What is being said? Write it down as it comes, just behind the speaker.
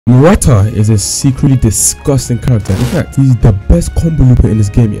Murata is a secretly disgusting character. In fact, he's the best combo looper in this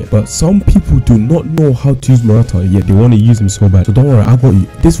game yet. But some people do not know how to use Murata, yet they want to use him so bad. So don't worry, I got you.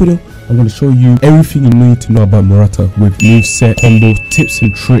 This video, I'm going to show you everything you need to know about Murata with moveset, combo, tips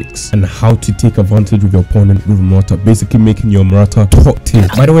and tricks, and how to take advantage of your opponent with Murata. Basically making your Murata top tier.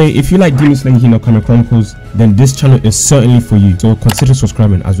 By the way, if you like Demon Slayer Hinokami Chronicles, then this channel is certainly for you. So consider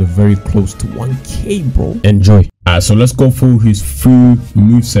subscribing as we're very close to 1K, bro. Enjoy. Alright, so let's go through his full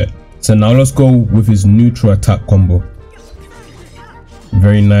moveset. So now let's go with his neutral attack combo.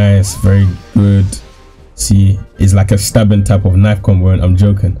 Very nice, very good. See, it's like a stabbing type of knife combo, and I'm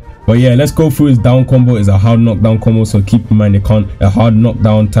joking. But yeah, let's go through his down combo. Is a hard knockdown combo, so keep in mind a hard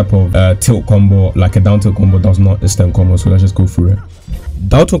knockdown type of tilt combo, like a down tilt combo, does not extend combo. So let's just go through it.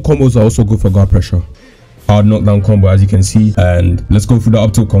 Down tilt combos are also good for guard pressure. Hard knockdown combo, as you can see, and let's go through the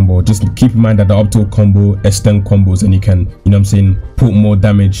up tilt combo. Just keep in mind that the up tilt combo extend combos, and you can, you know what I'm saying, put more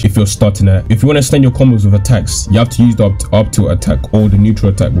damage if you're starting it. If you want to extend your combos with attacks, you have to use the up tilt attack or the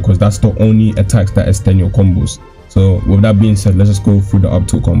neutral attack, because that's the only attacks that extend your combos. So with that being said, let's just go through the up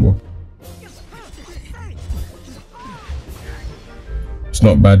tilt combo. It's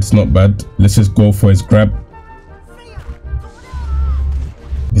not bad, it's not bad. Let's just go for his grab.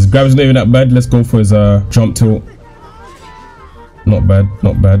 His grab is not even that bad. Let's go for his jump tilt. Not bad,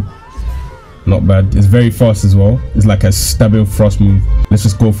 not bad, not bad. It's very fast as well. It's like a stabbing thrust move. Let's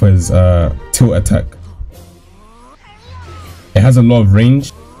just go for his tilt attack. It has a lot of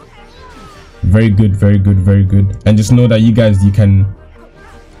range. Very good, very good, very good. And just know that you guys, you can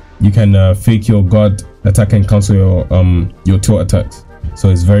fake your guard attack and cancel your tilt attacks. So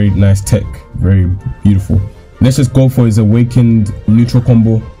it's very nice tech, very beautiful. Let's just go for his awakened neutral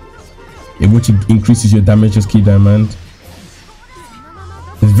combo, in which it increases your damage. Just keep that in mind.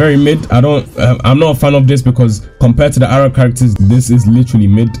 It's very mid. I'm not a fan of this, because compared to the Arrow characters, this is literally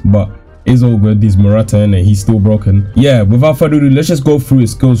mid, but it's all good. He's Murata and he's still broken. Yeah, without further ado, let's just go through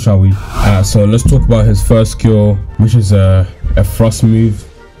his skills, shall we? So let's talk about his first skill, which is a thrust move.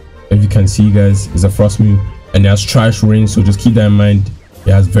 As you can see, guys, it's a thrust move, and it has trash range, so just keep that in mind. It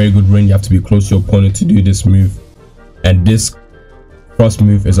has very good range. You have to be close to your opponent to do this move, and this thrust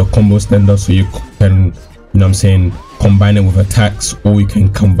move is a combo extender, so you can, you know what I'm saying, combine it with attacks, or you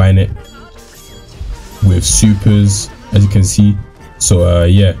can combine it with supers, as you can see. So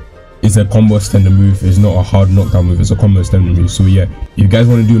yeah, it's a combo extender move. It's not a hard knockdown move, it's a combo extender move. So yeah, if you guys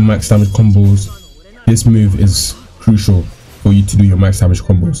want to do max damage combos, this move is crucial for you to do your max damage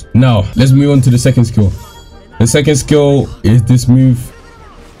combos. Now let's move on to the second skill. The second skill is this move.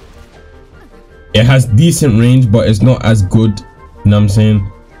 It has decent range, but it's not as good, you know what I'm saying.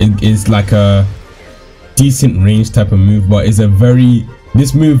 It's like a decent range type of move, but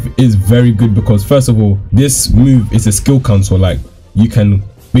this move is very good, because first of all, this move is a skill cancel. Like, you can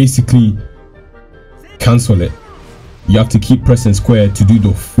basically cancel it. You have to keep pressing square to do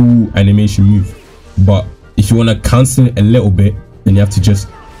the full animation move, but if you want to cancel it a little bit, then you have to just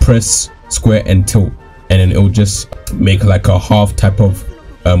press square and tilt, and then it'll just make like a half type of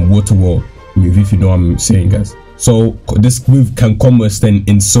water wall move, if you know what I'm saying, guys. So this move can combo extend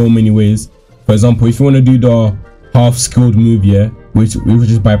in so many ways. For example, if you want to do the half skilled move, yeah, which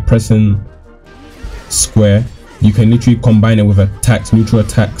is by pressing square, you can literally combine it with attacks, neutral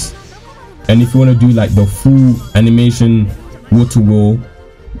attacks. And if you want to do like the full animation water wall,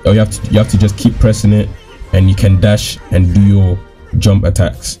 you have to just keep pressing it, and you can dash and do your jump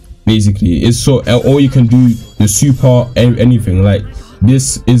attacks. Basically, it's so, or you can do the super anything. Like,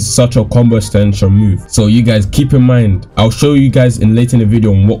 this is such a combo extension move. So you guys keep in mind, I'll show you guys later in the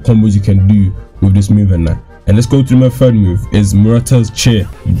video on what combos you can do with this move and that. And let's go to my third move, is Murata's chair.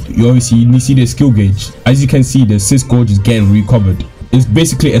 You see the skill gauge. As you can see, the assist gauge is getting recovered. It's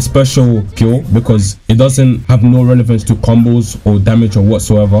basically a special skill, because it doesn't have no relevance to combos or damage or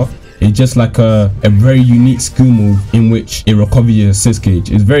whatsoever. It's just like a very unique skill move in which it recovers your assist gauge.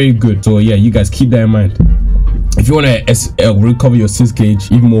 It's very good. So yeah, you guys keep that in mind. If you want to recover your assist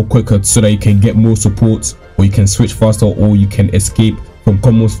gauge even more quicker, so that you can get more support, or you can switch faster, or you can escape from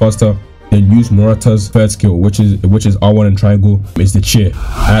combos faster, then use Murata's third skill, which is R1 and triangle, is the chair.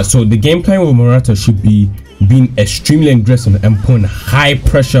 So the game plan with Murata should be being extremely aggressive and putting high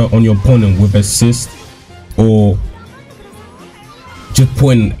pressure on your opponent with assist, or just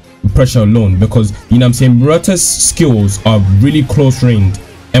putting pressure alone, because, you know what I'm saying, Murata's skills are really close range,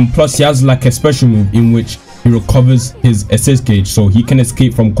 and plus he has like a special move in which he recovers his assist gauge, so he can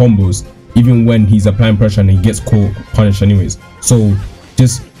escape from combos even when he's applying pressure and he gets caught, punished anyways. So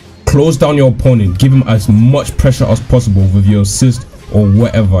just close down your opponent, give him as much pressure as possible with your assist or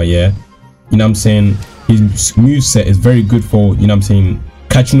whatever. Yeah, you know what I'm saying, his moveset is very good for, you know what I'm saying,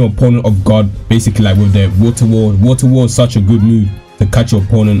 catching your opponent off guard, basically like with the water wall. Water wall is such a good move to catch your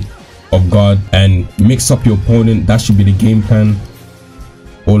opponent off guard and mix up your opponent. That should be the game plan.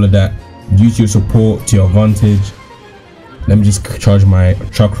 All of that. Use your support to your advantage. Let me just charge my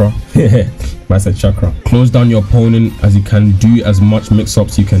chakra. I said chakra. Close down your opponent as you can. Do as much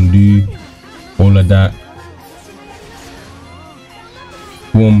mix-ups you can do. All of that.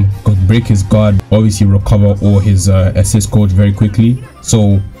 Boom. Break his guard. Obviously recover all his assist codes very quickly.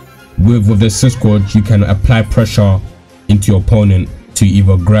 So with the assist codes, you can apply pressure into your opponent to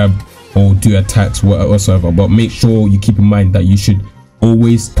either grab or do attacks whatsoever. But make sure you keep in mind that you should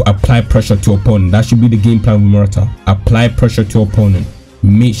always apply pressure to your opponent. That should be the game plan with Murata. Apply pressure to your opponent.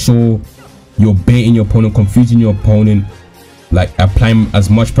 Make sure you're baiting your opponent, confusing your opponent, like applying as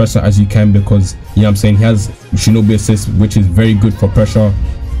much pressure as you can, because you know what I'm saying, he has Shinobi assist, which is very good for pressure.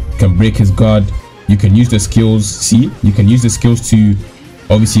 You can break his guard. You can use the skills. See, you can use the skills to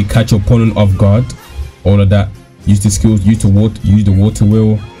obviously catch your opponent off guard. All of that. Use the skills. Use the water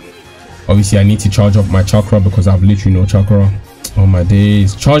wheel. Obviously I need to charge up my chakra because I have literally no chakra. Oh my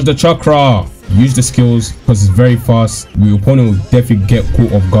days. Charge the chakra. Use the skills because it's very fast. Your opponent will definitely get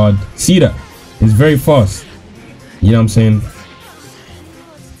caught off guard. See that? It's very fast. You know what I'm saying?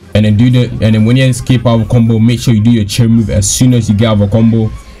 And then when you escape out of a combo, make sure you do your chain move as soon as you get out of a combo,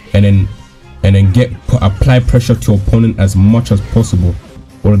 and then apply pressure to your opponent as much as possible.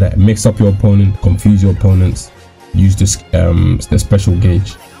 All of that. Mix up your opponent, confuse your opponents. Use this the special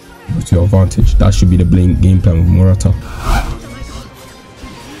gauge to your advantage. That should be the game plan with Murata.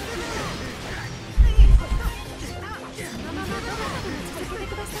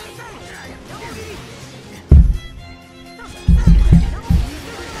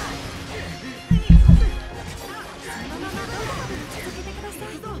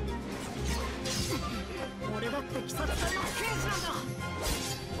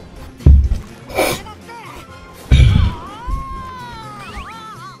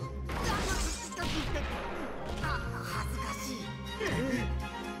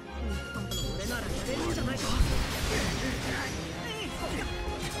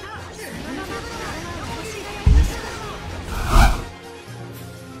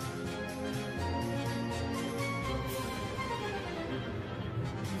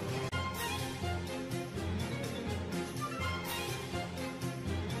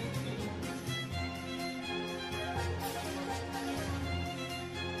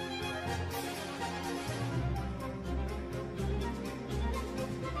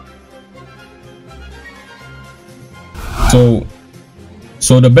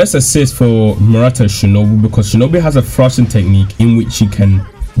 So the best assist for Murata is Shinobu, because Shinobu has a thrusting technique in which she can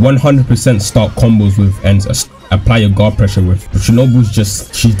 100% start combos with and apply your guard pressure with. But Shinobu's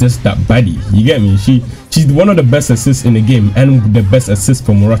she's just that baddie. You get me? She's one of the best assists in the game, and the best assist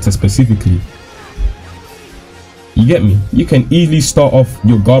for Murata specifically. You get me? You can easily start off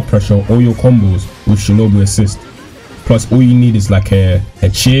your guard pressure or your combos with Shinobu assist. Plus all you need is like a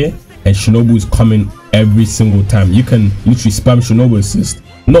chair, and Shinobu's coming every single time. You can literally spam Shinobu assist.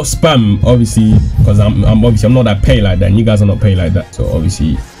 Not spam obviously, because I'm not that pay like that, and you guys are not pay like that. So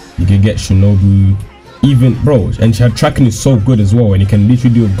obviously you can get Shinobu even, bro, and her tracking is so good as well, and you can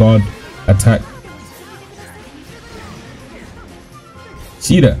literally do a guard attack.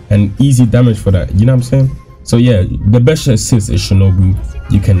 See that? And easy damage for that, you know what I'm saying? So yeah, the best assist is Shinobu.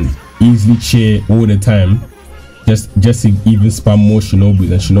 You can easily cheer all the time. Just to even spam more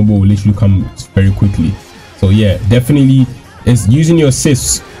Shinobu, and Shinobu will literally come very quickly. So yeah, definitely is using your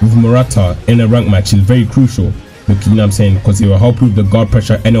assists with Murata in a rank match is very crucial. You know what I'm saying? Because it will help you with the guard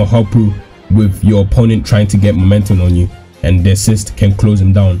pressure, and it will help you with your opponent trying to get momentum on you, and the assist can close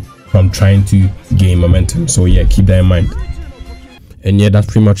him down from trying to gain momentum. So yeah, keep that in mind. And yeah, that's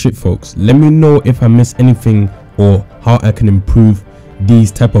pretty much it, folks. Let me know if I missed anything or how I can improve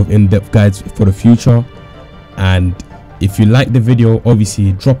these type of in-depth guides for the future. And if you like the video,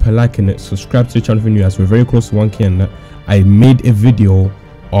 obviously drop a like in it, subscribe to the channel if you're new, as we're very close to 1K. And I made a video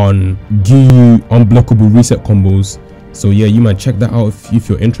on Gyu unblockable reset combos, so yeah, you might check that out if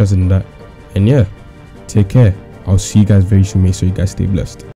you're interested in that. And yeah, take care. I'll see you guys very soon. Make sure you guys stay blessed.